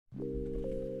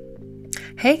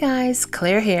Hey guys,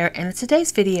 Claire here, and in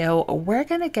today's video, we're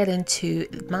going to get into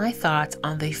my thoughts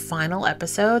on the final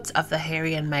episodes of the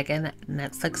Harry and Meghan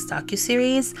Netflix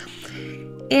docuseries.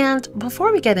 And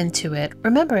before we get into it,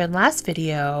 remember in last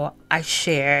video, I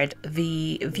shared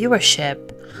the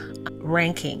viewership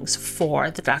rankings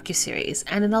for the docuseries,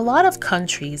 and in a lot of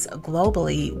countries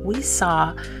globally, we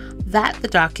saw that the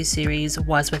docuseries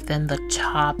was within the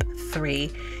top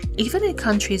 3, even in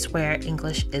countries where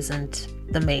English isn't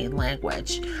the main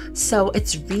language. So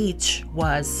its reach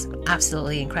was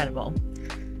absolutely incredible.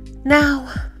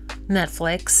 Now,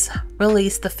 Netflix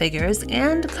released the figures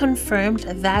and confirmed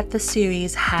that the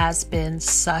series has been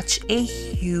such a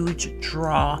huge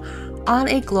draw on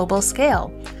a global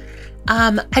scale.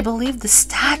 I believe the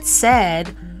stat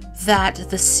said that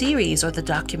the series or the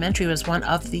documentary was one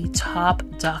of the top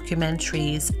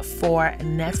documentaries for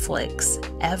Netflix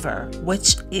ever,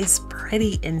 which is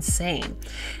pretty insane.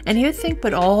 And you'd think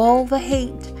with all the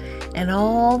hate and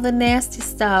all the nasty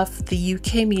stuff the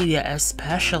UK media,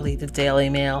 especially the Daily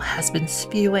Mail, has been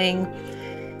spewing,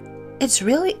 it's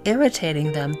really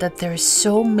irritating them that there's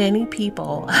so many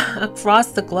people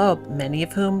across the globe, many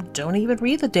of whom don't even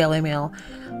read the Daily Mail,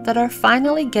 that are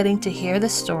finally getting to hear the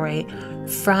story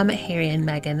from Harry and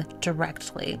Meghan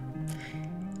directly.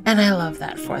 And I love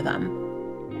that for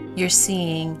them. You're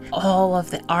seeing all of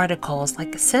the articles,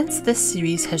 like since this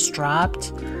series has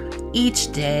dropped,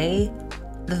 each day,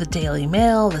 the Daily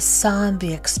Mail, the Sun,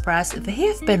 the Express, they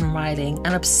have been writing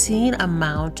an obscene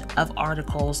amount of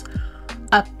articles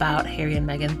about Harry and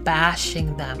Meghan,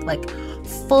 bashing them, like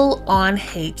full-on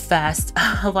hate fest.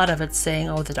 A lot of it saying,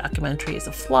 oh, the documentary is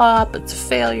a flop, it's a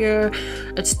failure,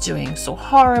 it's doing so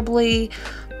horribly.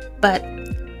 But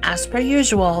as per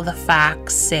usual, the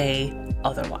facts say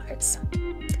otherwise.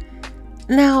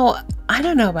 Now, I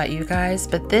don't know about you guys,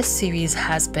 but this series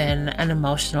has been an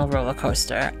emotional roller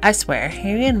coaster. I swear,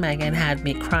 Harry and Meghan had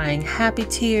me crying happy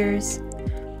tears,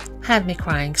 had me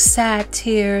crying sad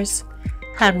tears,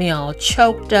 had me all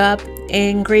choked up,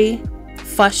 angry,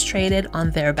 frustrated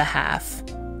on their behalf.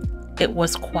 It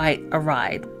was quite a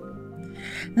ride.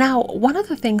 Now, one of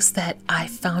the things that I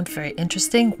found very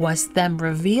interesting was them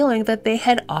revealing that they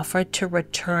had offered to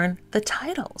return the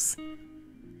titles.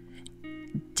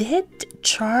 Did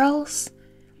Charles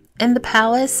and the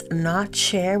palace not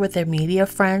share with their media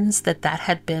friends that that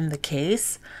had been the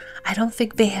case? I don't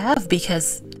think they have,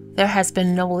 because there has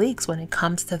been no leaks when it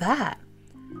comes to that.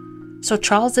 So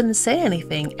Charles didn't say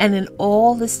anything, and in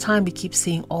all this time we keep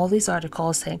seeing all these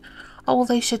articles saying, oh, well,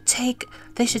 they should take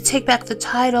back the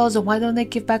titles, and why don't they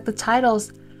give back the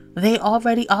titles? They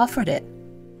already offered it.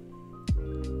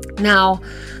 Now,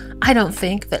 I don't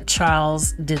think that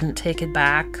Charles didn't take it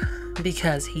back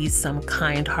because he's some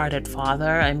kind-hearted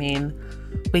father. I mean,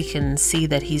 we can see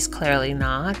that he's clearly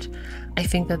not. I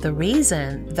think that the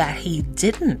reason that he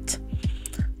didn't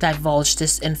divulge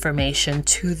this information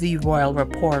to the royal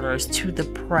reporters, to the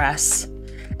press,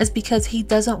 is because he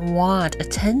doesn't want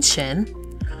attention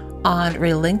on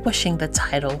relinquishing the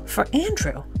title for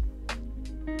Andrew.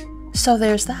 So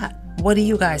there's that. What do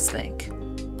you guys think?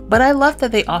 But I love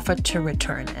that they offered to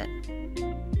return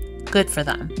it. Good for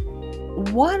them.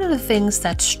 One of the things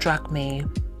that struck me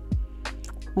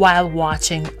while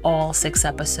watching all 6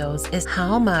 episodes is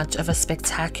how much of a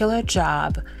spectacular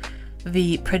job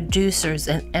the producers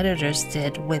and editors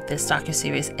did with this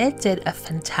docuseries. It did a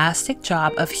fantastic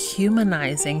job of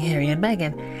humanizing Harry and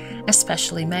Meghan,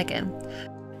 especially Meghan.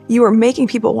 You are making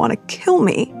people want to kill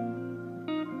me.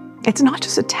 It's not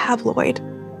just a tabloid.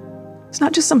 It's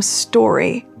not just some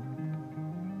story.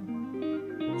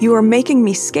 You are making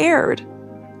me scared.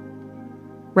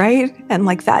 Right? And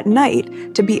like that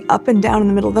night, to be up and down in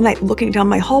the middle of the night, looking down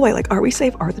my hallway, like, are we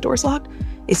safe? Are the doors locked?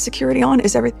 Is security on?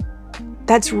 Is everything?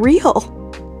 That's real.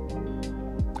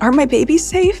 Are my babies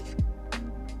safe?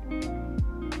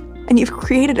 And you've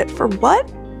created it for what?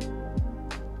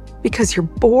 Because you're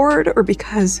bored, or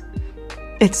because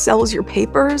it sells your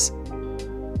papers?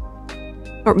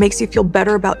 Or it makes you feel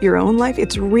better about your own life?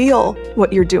 It's real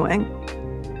what you're doing.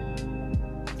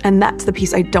 And that's the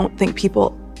piece I don't think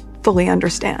people fully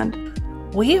understand.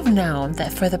 We have known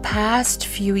that for the past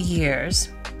few years,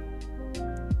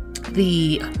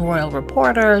 the royal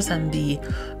reporters and the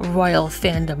royal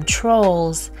fandom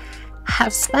trolls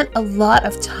have spent a lot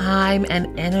of time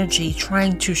and energy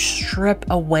trying to strip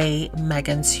away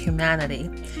Meghan's humanity,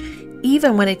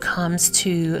 even when it comes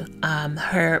to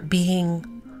her being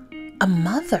a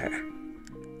mother.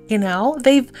 You know,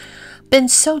 they've been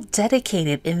so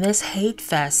dedicated in this hate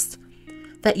fest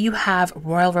that you have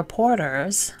royal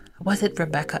reporters, was it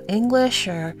Rebecca English,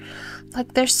 or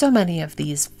like there's so many of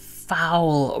these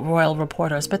foul royal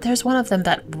reporters, but there's one of them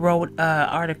that wrote an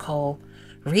article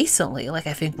recently, like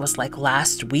I think was like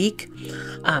last week,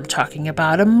 talking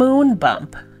about a moon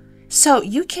bump. So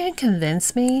you can't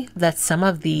convince me that some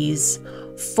of these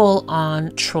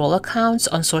full-on troll accounts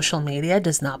on social media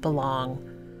does not belong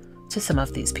to some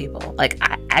of these people. Like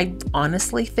I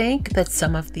honestly think that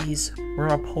some of these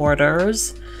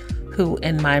reporters, who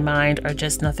in my mind are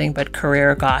just nothing but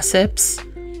career gossips,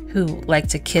 who like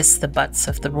to kiss the butts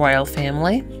of the royal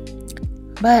family,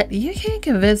 but you can't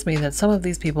convince me that some of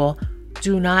these people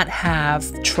do not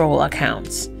have troll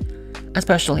accounts,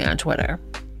 especially on Twitter.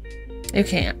 You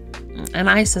can't. And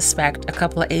I suspect a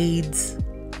couple of aides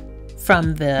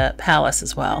from the palace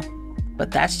as well.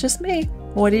 But that's just me.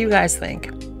 What do you guys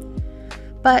think?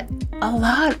 But a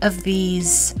lot of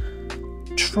these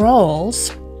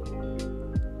trolls,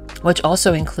 which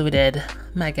also included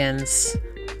Meghan's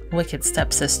wicked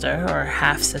stepsister or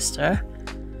half-sister,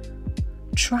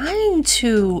 trying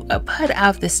to put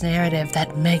out this narrative that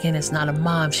Meghan is not a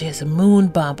mom. She has a moon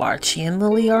bump. Archie and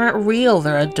Lily aren't real.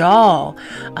 They're a doll.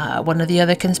 One of the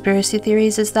other conspiracy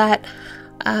theories is that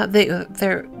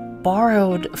they're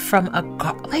borrowed from a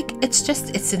like,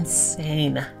 it's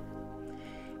insane.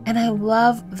 And I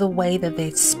love the way that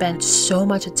they've spent so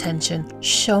much attention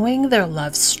showing their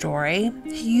love story,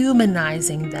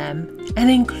 humanizing them, and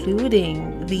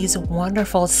including these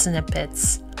wonderful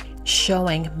snippets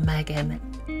showing Meghan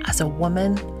as a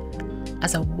woman,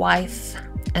 as a wife,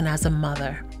 and as a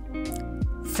mother.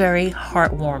 Very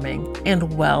heartwarming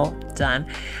and well done.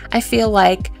 I feel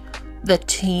like the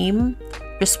team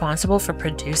responsible for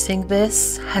producing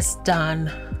this has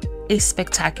done a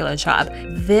spectacular job.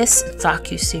 This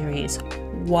docuseries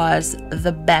was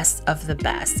the best of the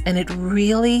best, and it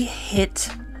really hit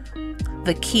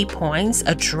the key points,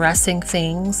 addressing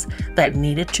things that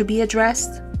needed to be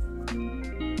addressed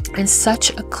in such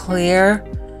a clear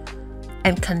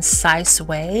and concise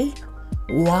way,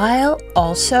 while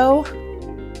also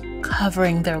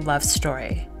covering their love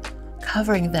story,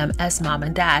 covering them as mom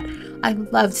and dad. I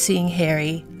loved seeing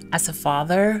Harry as a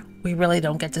father. We really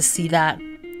don't get to see that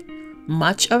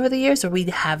much over the years, or we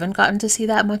haven't gotten to see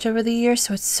that much over the years,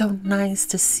 so it's so nice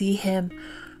to see him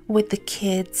with the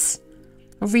kids,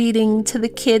 reading to the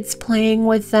kids, playing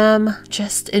with them,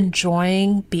 just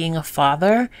enjoying being a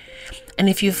father. And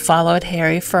if you've followed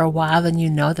Harry for a while, then you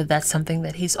know that that's something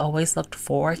that he's always looked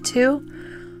forward to.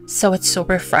 So it's so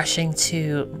refreshing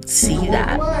to see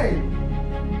that.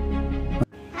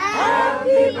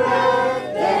 Happy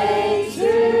birthday to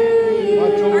you.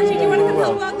 Archie, do you want to come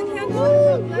help out the candle?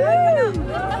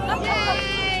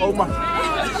 Oh my.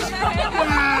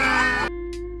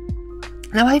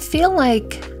 Now I feel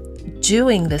like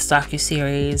doing this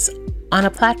docuseries on a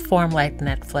platform like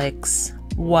Netflix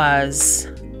was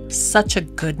such a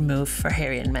good move for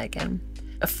Harry and Meghan.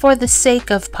 For the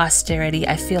sake of posterity,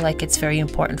 I feel like it's very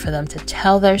important for them to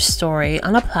tell their story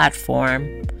on a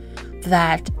platform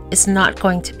that is not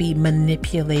going to be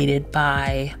manipulated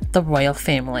by the royal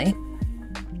family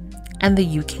and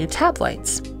the UK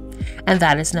tabloids. And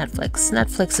that is Netflix.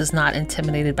 Netflix is not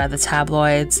intimidated by the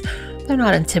tabloids. They're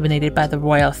not intimidated by the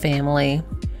royal family.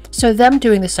 So them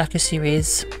doing this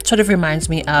docuseries sort of reminds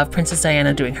me of Princess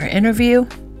Diana doing her interview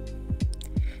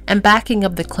and backing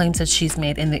up the claims that she's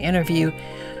made in the interview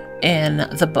in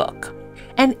the book.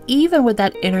 And even with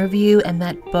that interview and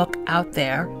that book out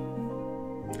there,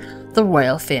 the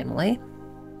royal family,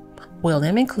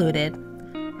 William included,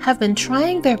 have been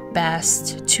trying their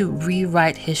best to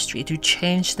rewrite history, to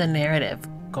change the narrative,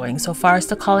 going so far as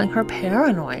to calling her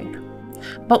paranoid.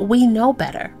 But we know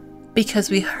better, because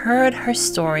we heard her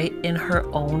story in her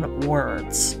own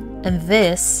words. And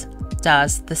this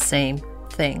does the same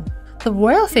thing. The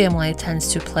royal family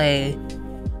tends to play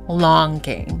long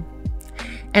game.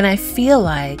 And I feel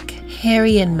like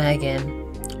Harry and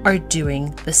Meghan are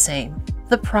doing the same.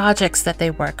 The projects that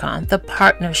they work on, the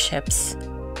partnerships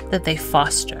that they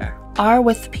foster, are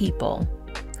with people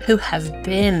who have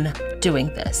been doing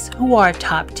this, who are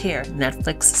top tier.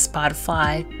 Netflix,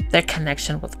 Spotify, their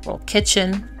connection with World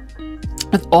Kitchen,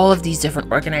 with all of these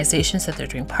different organizations that they're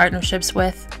doing partnerships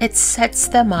with. It sets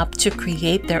them up to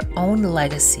create their own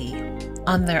legacy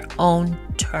on their own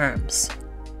terms,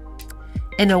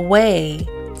 in a way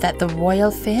that the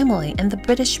royal family and the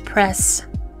British press,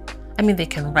 I mean, they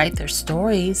can write their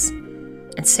stories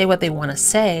and say what they want to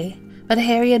say, but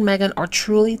Harry and Meghan are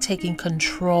truly taking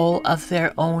control of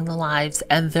their own lives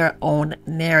and their own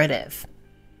narrative.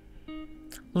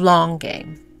 Long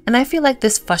game. And I feel like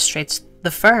this frustrates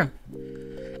the firm.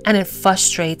 And it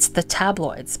frustrates the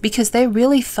tabloids, because they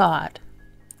really thought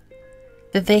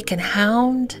that they can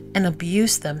hound and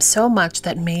abuse them so much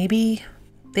that maybe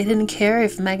They didn't care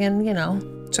if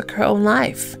Meghan, took her own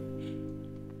life.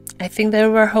 I think they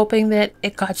were hoping that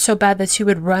it got so bad that she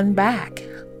would run back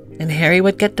and Harry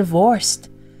would get divorced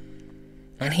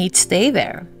and he'd stay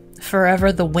there,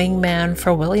 forever the wingman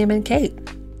for William and Kate.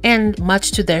 And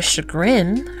much to their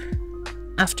chagrin,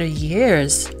 after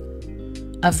years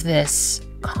of this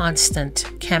constant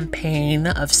campaign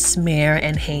of smear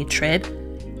and hatred,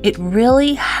 it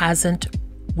really hasn't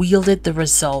wielded the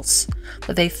results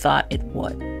that they thought it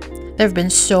would. There have been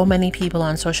so many people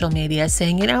on social media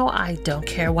saying, I don't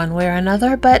care one way or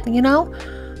another, but,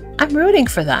 I'm rooting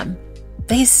for them.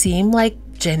 They seem like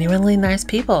genuinely nice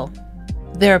people.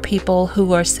 There are people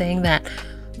who are saying that,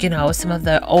 some of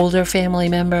the older family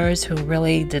members who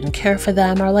really didn't care for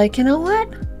them are like, you know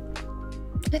what?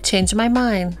 I changed my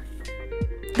mind.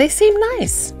 They seem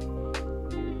nice.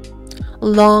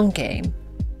 Long game.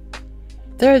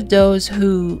 There are those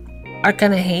who are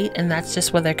going to hate, and that's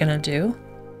just what they're going to do.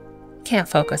 Can't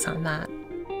focus on that.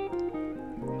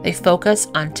 They focus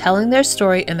on telling their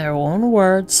story in their own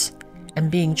words and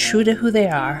being true to who they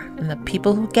are. And the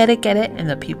people who get it, and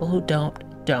the people who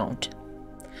don't.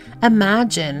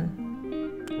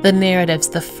 Imagine the narratives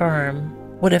the firm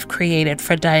would have created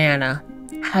for Diana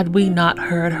had we not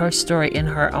heard her story in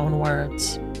her own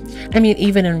words. I mean,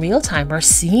 even in real time, we're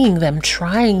seeing them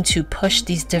trying to push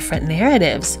these different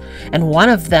narratives. And one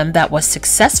of them that was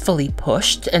successfully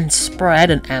pushed and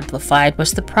spread and amplified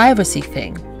was the privacy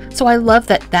thing. So I love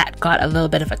that that got a little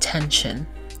bit of attention.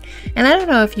 And I don't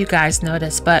know if you guys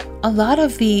noticed, but a lot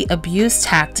of the abuse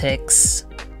tactics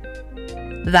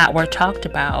that were talked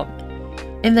about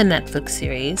in the Netflix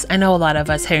series, I know a lot of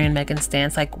us Harry and Meghan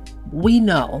stans, we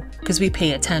know because we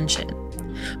pay attention.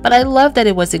 But I love that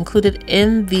it was included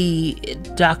in the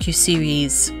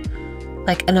docuseries,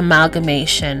 an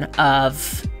amalgamation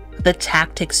of the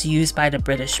tactics used by the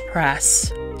British press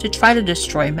to try to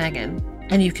destroy Meghan.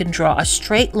 And you can draw a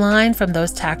straight line from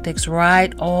those tactics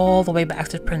right all the way back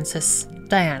to Princess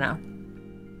Diana.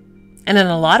 And in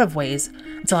a lot of ways,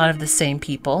 it's a lot of the same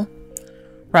people.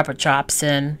 Robert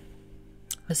Jobson,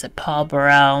 Paul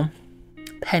Burrell,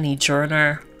 Penny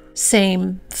Journer.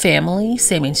 Same family,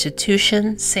 same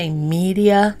institution, same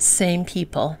media, same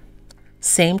people,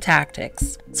 same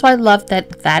tactics. So I love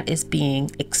that that is being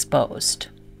exposed.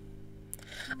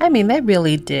 I mean, they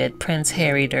really did Prince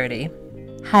Harry dirty.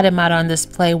 Had him out on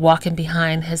display walking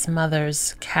behind his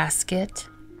mother's casket.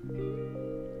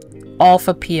 All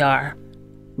for PR,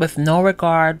 with no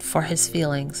regard for his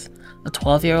feelings, a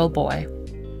 12-year-old boy.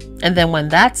 And then when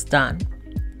that's done,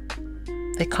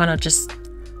 they kind of just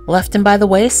left him by the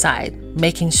wayside,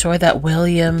 making sure that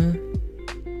William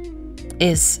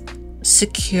is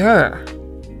secure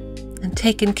and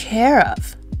taken care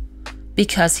of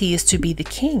because he is to be the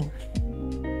king.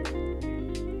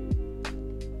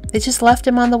 They just left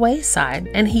him on the wayside,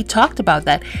 and he talked about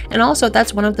that. And also,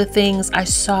 that's one of the things I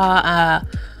saw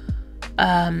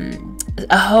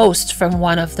a host from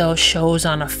one of those shows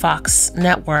on a Fox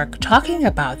network talking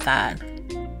about that.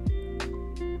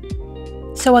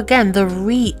 So again, the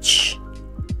reach,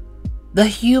 the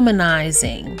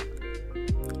humanizing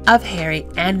of Harry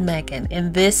and Meghan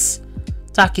in this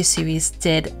docuseries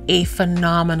did a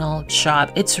phenomenal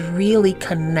job. It's really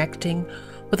connecting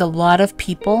with a lot of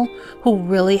people who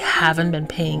really haven't been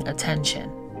paying attention.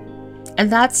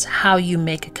 And that's how you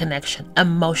make a connection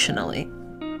emotionally.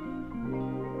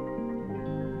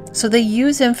 So they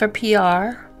use him for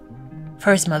PR,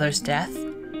 for his mother's death,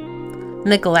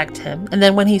 neglect him, and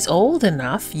then when he's old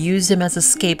enough, use him as a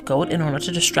scapegoat in order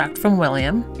to distract from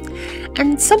William.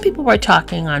 And some people were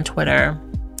talking on Twitter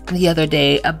the other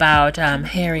day about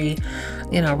Harry,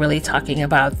 really talking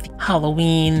about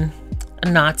Halloween, a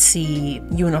Nazi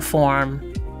uniform,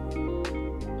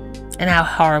 and how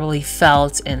horrible he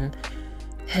felt, and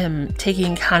him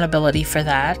taking accountability for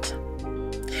that.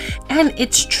 And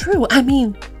it's true. I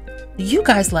mean, you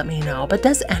guys let me know, but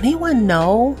does anyone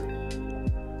know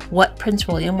what Prince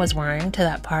William was wearing to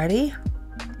that party?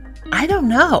 I don't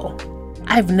know.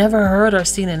 I've never heard or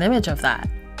seen an image of that.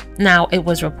 Now, it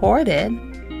was reported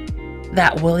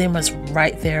that William was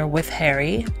right there with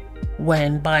Harry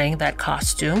when buying that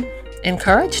costume,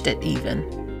 encouraged it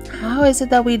even. How is it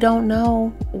that we don't know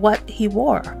what he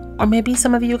wore? Or maybe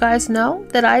some of you guys know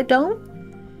that I don't?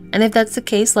 And if that's the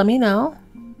case, let me know.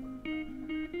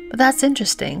 But that's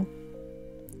interesting.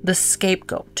 The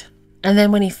scapegoat. And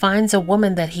then when he finds a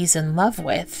woman that he's in love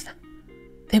with,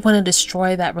 they want to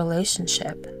destroy that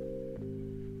relationship.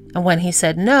 And when he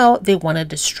said no, they want to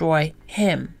destroy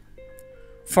him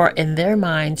for, in their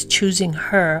minds, choosing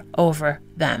her over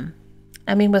them.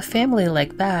 I mean, with family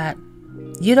like that,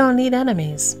 you don't need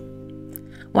enemies.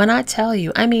 When I tell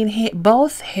you, I mean,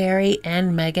 both Harry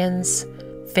and Meghan's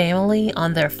family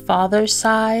on their father's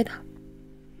side,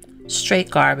 straight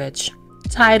garbage.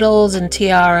 Titles and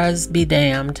tiaras be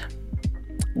damned.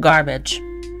 Garbage.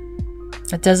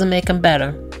 It doesn't make them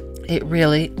better. It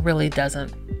really, really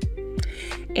doesn't.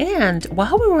 And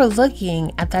while we were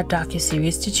looking at that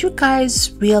docuseries, did you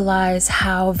guys realize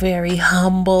how very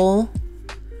humble,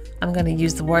 I'm going to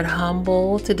use the word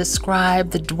humble to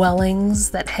describe the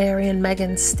dwellings that Harry and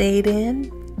Meghan stayed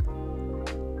in?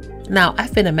 Now,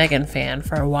 I've been a Meghan fan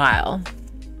for a while,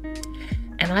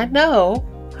 and I know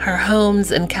her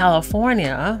homes in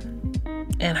California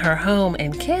and her home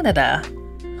in Canada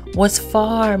was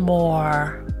far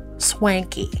more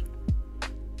swanky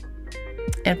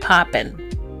and poppin'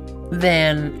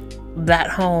 than that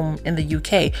home in the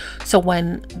UK. So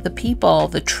when the people,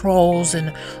 the trolls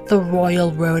and the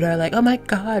royal road are like, oh my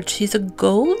god, she's a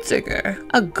gold digger.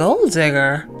 A gold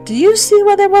digger? Do you see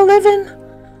where they were living?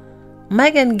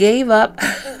 Meghan gave up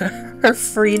her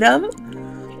freedom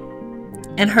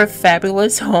and her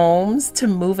fabulous homes to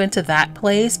move into that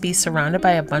place, be surrounded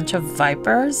by a bunch of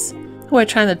vipers who are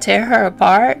trying to tear her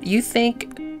apart. You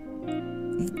think,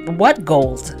 what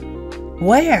gold?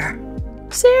 Where?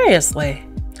 Seriously.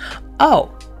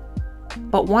 Oh,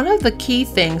 but one of the key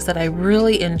things that I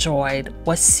really enjoyed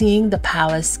was seeing the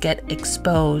palace get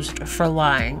exposed for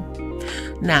lying.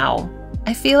 Now,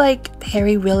 I feel like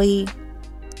Harry really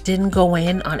didn't go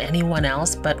in on anyone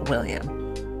else but William.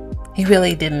 He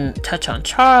really didn't touch on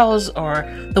Charles or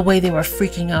the way they were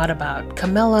freaking out about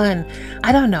Camilla. And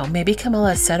I don't know, maybe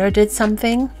Camilla said or did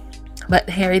something, but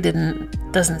Harry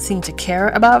doesn't seem to care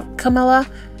about Camilla.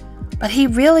 But he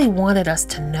really wanted us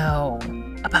to know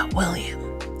about William,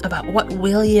 about what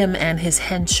William and his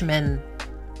henchman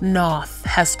North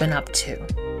has been up to.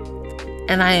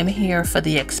 And I am here for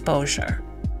the exposure.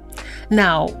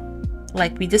 Now,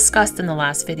 like we discussed in the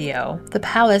last video, the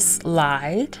palace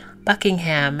lied.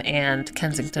 Buckingham and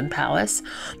Kensington Palace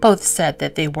both said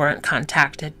that they weren't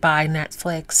contacted by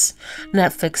Netflix.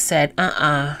 Netflix said,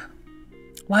 why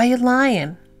are you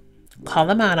lying? Call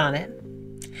them out on it.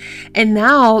 And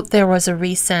now there was a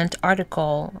recent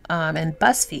article in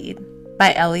BuzzFeed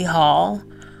by Ellie Hall.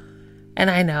 And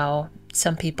I know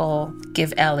some people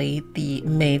give Ellie the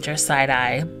major side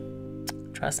eye.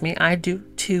 Trust me, I do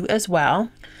too as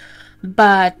well.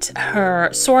 But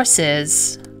her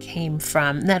sources came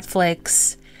from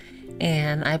Netflix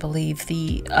and I believe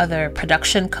the other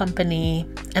production company,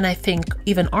 and I think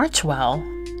even Archwell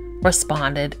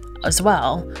responded as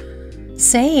well,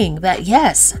 saying that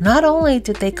yes, not only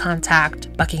did they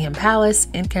contact Buckingham Palace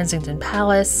and Kensington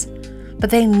Palace,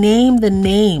 but they named the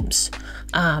names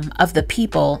of the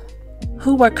people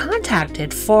who were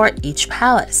contacted for each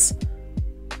palace.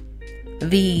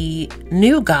 The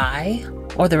new guy,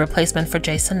 or the replacement for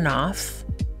Jason Knopf,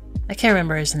 I can't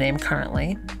remember his name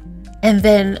currently. And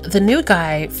then the new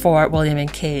guy for William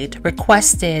and Kate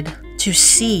requested to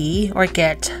see or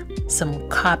get some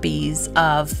copies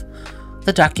of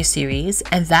the docuseries,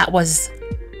 and that was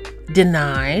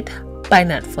denied by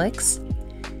Netflix.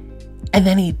 And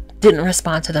then he didn't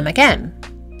respond to them again,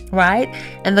 right?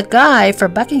 And the guy for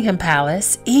Buckingham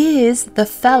Palace is the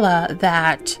fella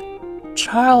that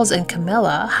Charles and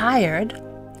Camilla hired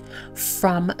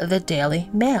from the Daily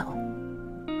Mail.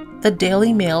 The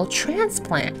Daily Mail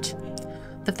transplant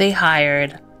that they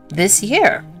hired this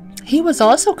year. He was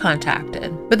also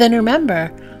contacted. But then remember,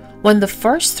 when the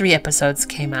first 3 episodes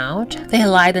came out, they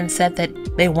lied and said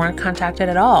that they weren't contacted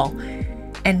at all.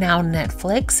 And now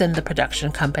Netflix and the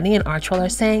production company and Archwell are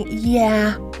saying,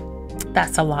 yeah,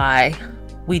 that's a lie.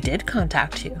 We did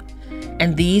contact you.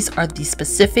 And these are the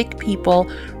specific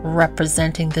people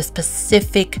representing the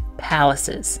specific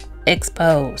palaces.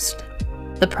 Exposed.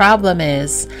 The problem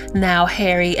is now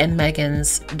Harry and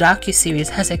Meghan's docuseries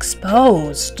has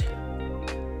exposed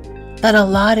that a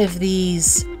lot of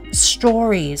these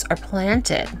stories are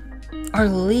planted, are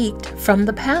leaked from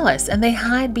the palace, and they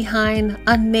hide behind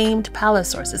unnamed palace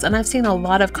sources. And I've seen a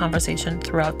lot of conversation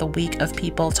throughout the week of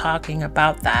people talking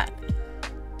about that.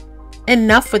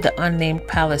 Enough with the unnamed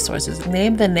palace sources.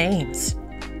 Name the names.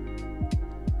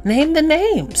 Name the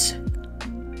names.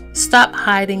 Stop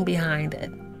hiding behind it.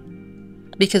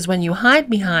 Because when you hide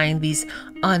behind these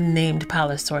unnamed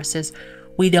palace sources,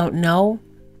 we don't know.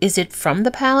 Is it from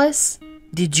the palace?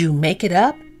 Did you make it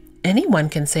up? Anyone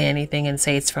can say anything and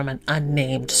say it's from an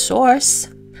unnamed source.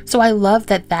 So I love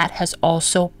that that has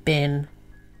also been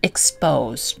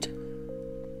exposed.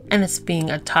 And it's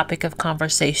being a topic of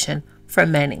conversation for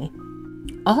many.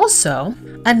 Also,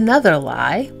 another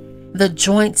lie, the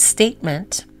joint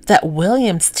statement that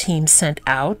William's team sent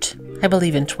out, I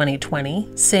believe in 2020,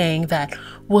 saying that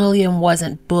William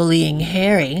wasn't bullying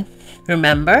Harry.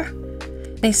 Remember?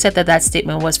 They said that that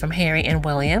statement was from Harry and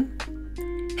William.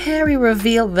 Harry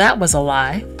revealed that was a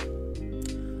lie.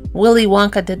 Willy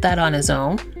Wonka did that on his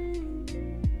own.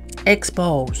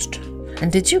 Exposed.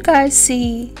 And did you guys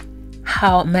see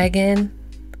how Meghan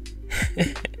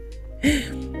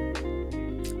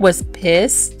was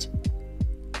pissed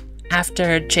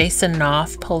after Jason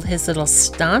Knopf pulled his little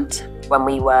stunt? When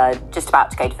we were just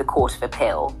about to go to the Court of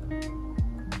Appeal,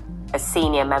 a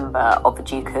senior member of the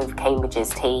Duke of Cambridge's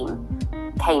team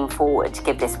came forward to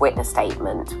give this witness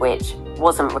statement, which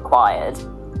wasn't required.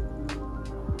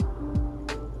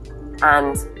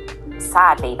 And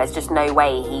sadly, there's just no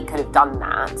way he could have done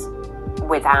that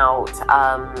without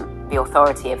the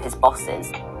authority of his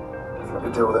bosses. Let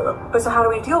me deal with it. But so how do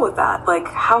we deal with that? Like,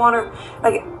 how on earth,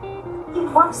 like, He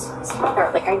was his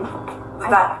mother, like I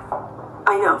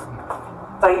know.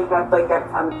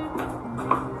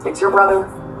 It's your brother.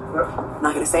 Yep. I'm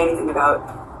not going to say anything about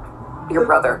your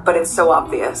brother, but it's so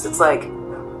obvious. It's like,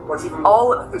 What's even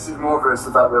all- It's even more obvious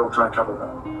the fact we'll try and cover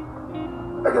that.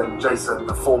 Again, Jason,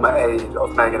 the former aide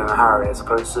of Meghan and Harry, as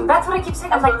opposed to... That's what I keep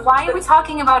saying. I'm like, why are we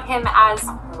talking about him as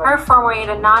her former aide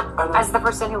and not as the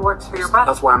person who works for your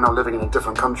brother? That's why I'm now living in a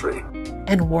different country.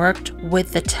 And worked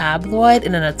with the tabloid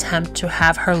in an attempt to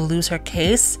have her lose her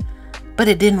case, but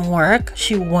it didn't work.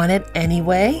 She won it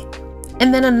anyway.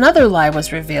 And then another lie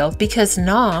was revealed because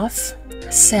Knopf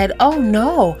said, oh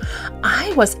no,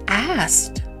 I was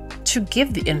asked to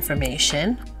give the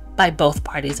information by both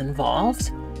parties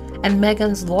involved. And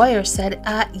Meghan's lawyer said,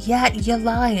 yeah, you're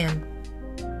lying.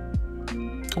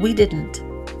 We didn't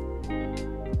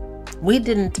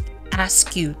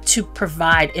ask you to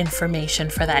provide information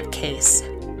for that case.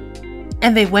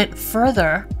 And they went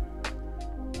further,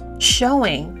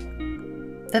 showing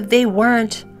that they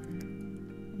weren't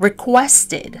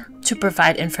requested to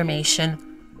provide information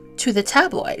to the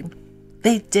tabloid.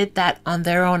 They did that on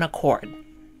their own accord.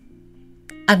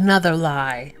 Another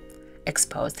lie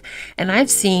exposed. And I've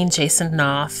seen Jason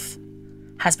Knopf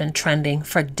has been trending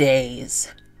for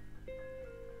days.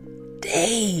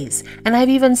 And I've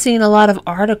even seen a lot of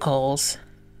articles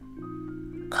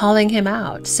calling him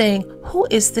out, saying, who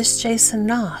is this Jason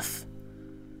Knopf?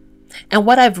 And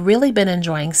what I've really been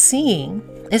enjoying seeing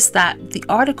is that the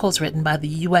articles written by the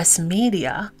US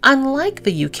media, unlike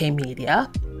the UK media,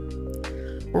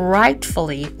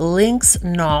 rightfully links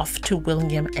Knopf to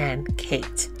William and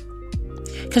Kate.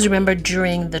 Because remember,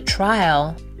 during the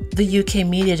trial, the UK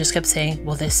media just kept saying,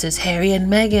 well, this is Harry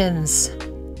and Meghan's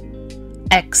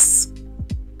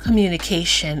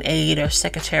ex-communication aide or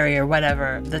secretary or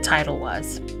whatever the title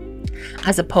was,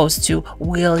 as opposed to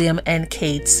William and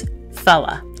Kate's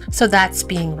fella. So that's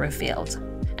being revealed.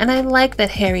 And I like that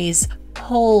Harry's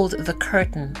pulled the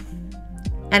curtain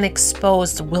and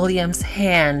exposed William's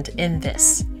hand in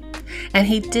this. And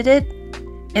he did it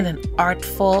in an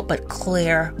artful but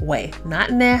clear way.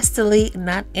 Not nastily,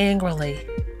 not angrily,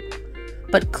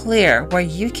 but clear, where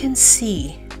you can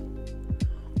see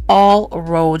all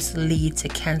roads lead to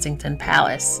Kensington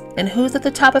Palace. And who's at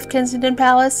the top of Kensington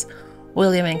Palace?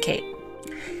 William and Kate.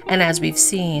 And as we've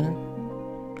seen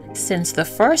since the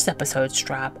first episode's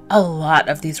drop, a lot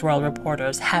of these royal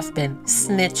reporters have been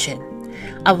snitching.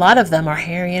 A lot of them are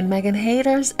Harry and Meghan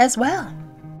haters as well.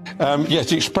 Yes,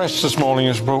 the Express this morning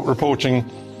is reporting,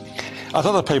 as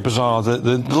other papers are,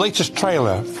 the latest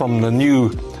trailer from the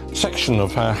new section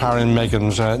of Harry and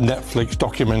Meghan's Netflix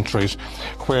documentaries,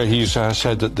 where he's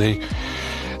said that they,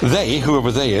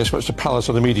 whoever they is, but it's the palace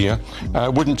of the media,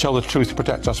 wouldn't tell the truth to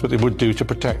protect us, but they would do to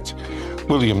protect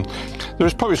William. There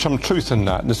is probably some truth in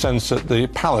that, in the sense that the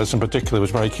palace in particular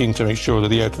was very keen to make sure that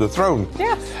the heir to the throne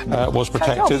was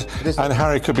protected, and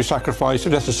Harry could be sacrificed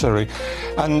if necessary.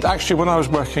 And actually, when I was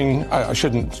working, I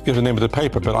shouldn't give the name of the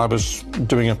paper, but I was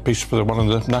doing a piece for one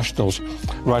of the Nationals,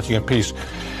 writing a piece.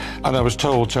 And I was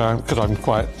told, because I'm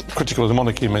quite critical of the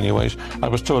monarchy in many ways, I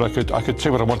was told I could say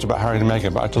what I wanted about Harry and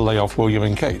Meghan, but I had to lay off William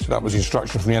and Kate. That was the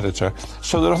instruction from the editor.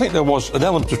 So I think there was an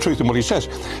element of truth in what he says.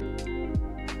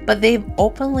 But they've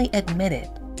openly admitted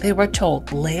they were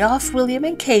told, lay off William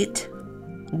and Kate,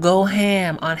 go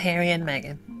ham on Harry and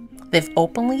Meghan. They've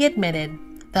openly admitted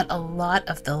that a lot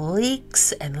of the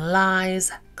leaks and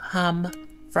lies come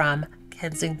from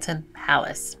Kensington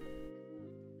Palace.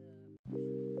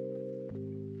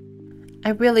 I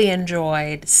really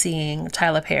enjoyed seeing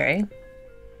Tyler Perry.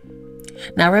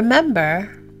 Now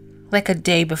remember, like a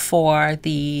day before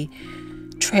the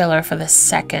trailer for the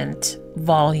second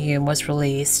volume was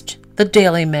released, the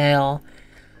Daily Mail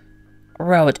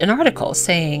wrote an article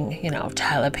saying,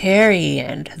 Tyler Perry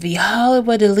and the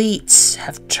Hollywood elites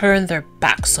have turned their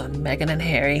backs on Meghan and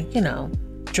Harry.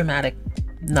 Dramatic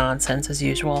nonsense as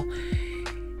usual.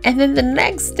 And then the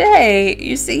next day,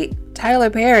 you see Tyler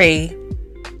Perry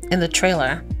in the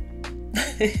trailer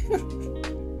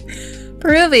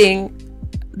proving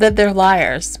that they're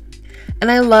liars. And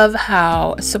I love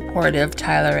how supportive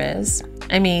Tyler is.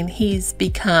 I mean, he's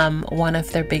become one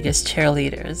of their biggest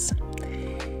cheerleaders.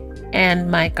 And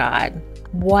my God,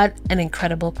 what an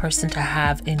incredible person to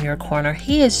have in your corner.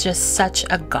 He is just such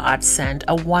a godsend,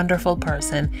 a wonderful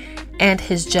person. And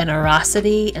his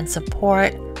generosity and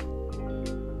support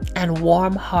and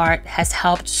warm heart has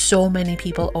helped so many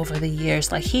people over the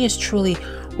years. Like, he is truly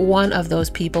one of those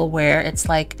people where it's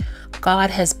like God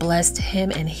has blessed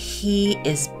him and he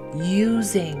is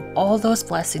using all those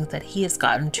blessings that he has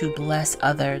gotten to bless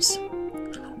others.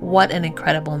 What an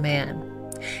incredible man.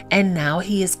 And now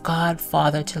he is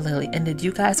godfather to Lily. And did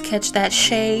you guys catch that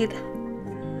shade?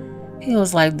 He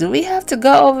was like, do we have to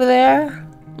go over there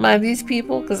by these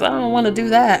people? Because I don't want to do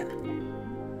that.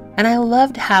 And I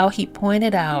loved how he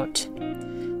pointed out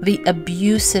the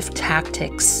abusive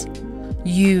tactics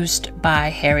used by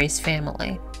Harry's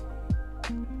family.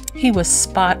 He was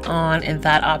spot on in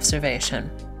that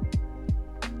observation.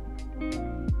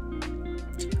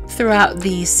 Throughout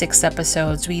these 6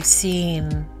 episodes, we've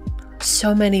seen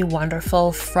so many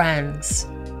wonderful friends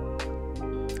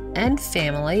and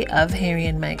family of Harry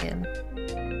and Meghan.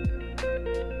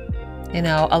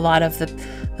 A lot of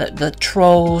the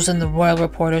trolls and the royal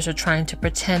reporters are trying to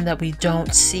pretend that we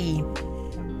don't see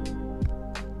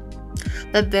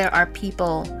that there are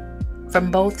people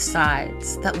from both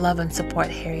sides that love and support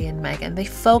Harry and Meghan. They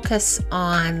focus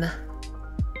on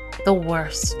the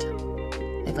worst.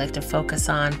 They like to focus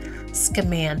on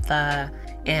Scamantha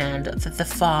and the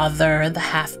father and the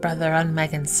half-brother on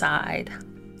Meghan's side.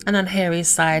 And on Harry's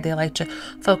side, they like to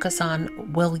focus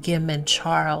on William and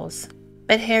Charles.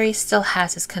 But Harry still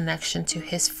has his connection to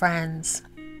his friends,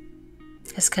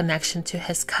 his connection to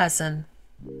his cousin.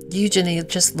 Eugenie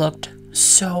just looked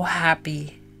so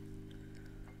happy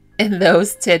in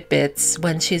those tidbits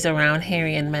when she's around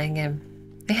Harry and Meghan.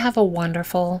 They have a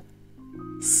wonderful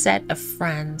set of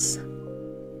friends.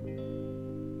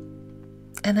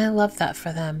 And I love that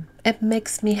for them. It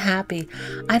makes me happy.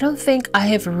 I don't think I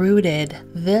have rooted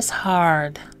this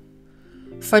hard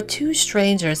for 2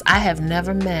 strangers I have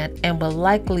never met and will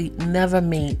likely never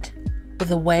meet with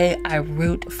the way I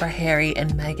root for Harry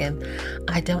and Meghan.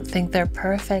 I don't think they're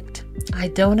perfect. I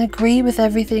don't agree with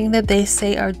everything that they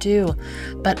say or do.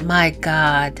 But my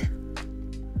God,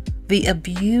 the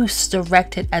abuse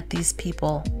directed at these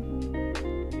people,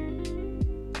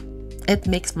 it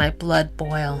makes my blood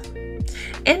boil.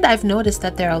 And I've noticed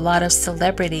that there are a lot of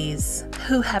celebrities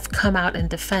who have come out in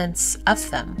defense of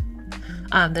them.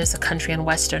 There's a country and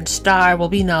western star. Well,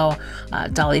 we know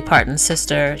Dolly Parton's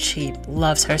sister. She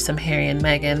loves her some Harry and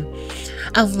Meghan.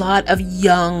 A lot of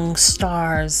young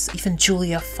stars, even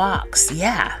Julia Fox.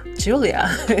 Yeah, Julia.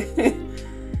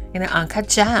 Uncut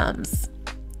Gems.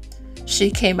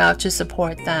 She came out to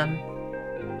support them.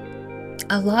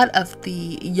 A lot of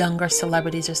the younger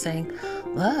celebrities are saying,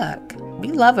 look, we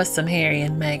love us some Harry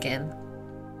and Meghan.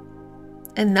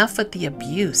 Enough with the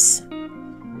abuse.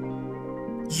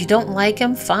 You don't like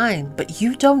him, fine, but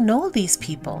you don't know these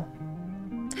people.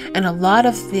 And a lot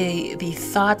of the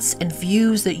thoughts and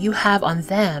views that you have on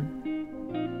them,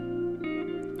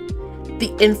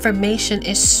 the information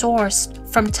is sourced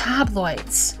from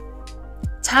tabloids.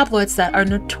 Tabloids that are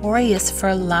notorious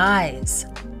for lies.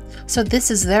 So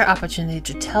this is their opportunity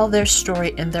to tell their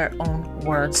story in their own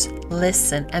words.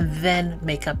 Listen and then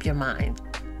make up your mind.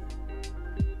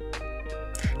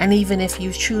 And even if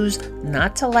you choose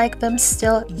not to like them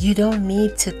still, you don't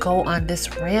need to go on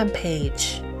this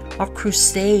rampage or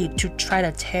crusade to try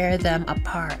to tear them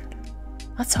apart.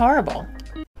 That's horrible.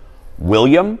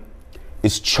 William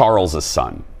is Charles's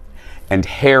son, and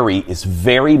Harry is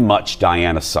very much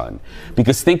Diana's son.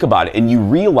 Because think about it, and you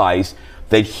realize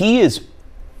that he is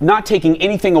not taking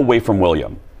anything away from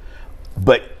William,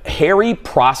 but Harry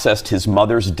processed his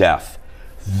mother's death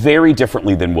very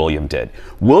differently than William did.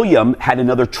 William had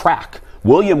another track.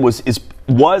 William was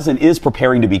and is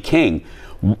preparing to be king.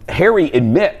 Harry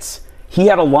admits he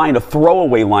had a line, a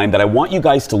throwaway line that I want you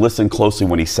guys to listen closely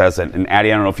when he says it. And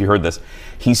Addie, I don't know if you heard this.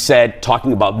 He said,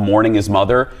 talking about mourning his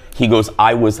mother, he goes,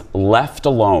 I was left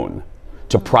alone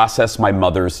to process my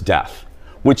mother's death,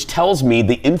 which tells me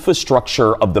the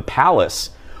infrastructure of the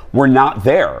palace were not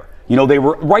there. They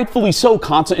were rightfully so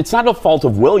constant. It's not a fault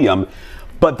of William,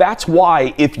 But that's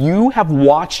why, if you have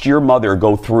watched your mother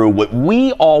go through what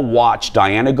we all watched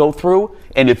Diana go through,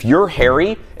 and if you're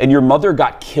Harry and your mother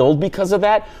got killed because of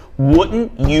that,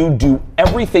 wouldn't you do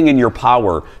everything in your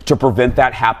power to prevent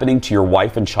that happening to your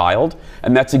wife and child?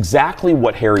 And that's exactly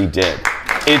what Harry did.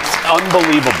 It's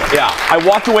unbelievable. Yeah, I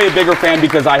walked away a bigger fan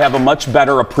because I have a much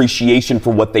better appreciation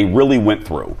for what they really went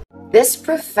through. This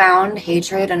profound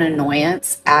hatred and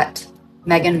annoyance at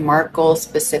Meghan Markle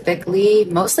specifically,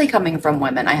 mostly coming from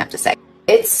women, I have to say.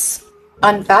 It's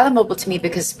unfathomable to me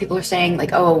because people are saying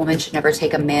like, oh, a woman should never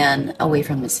take a man away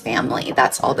from his family.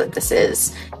 That's all that this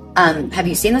is. Have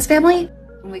you seen this family?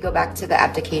 When we go back to the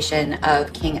abdication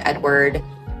of King Edward,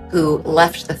 who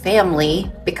left the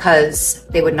family because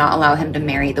they would not allow him to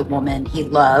marry the woman he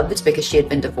loved because she had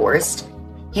been divorced,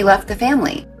 he left the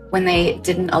family. When they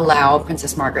didn't allow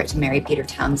Princess Margaret to marry Peter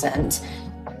Townsend,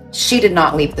 she did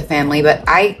not leave the family, but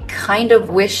I kind of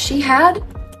wish she had.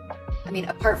 I mean,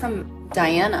 apart from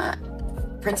Diana,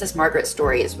 Princess Margaret's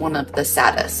story is one of the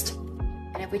saddest.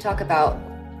 And if we talk about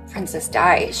Princess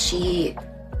Di, she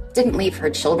didn't leave her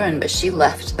children, but she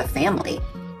left the family.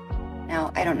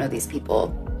 Now, I don't know these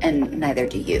people, and neither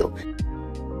do you.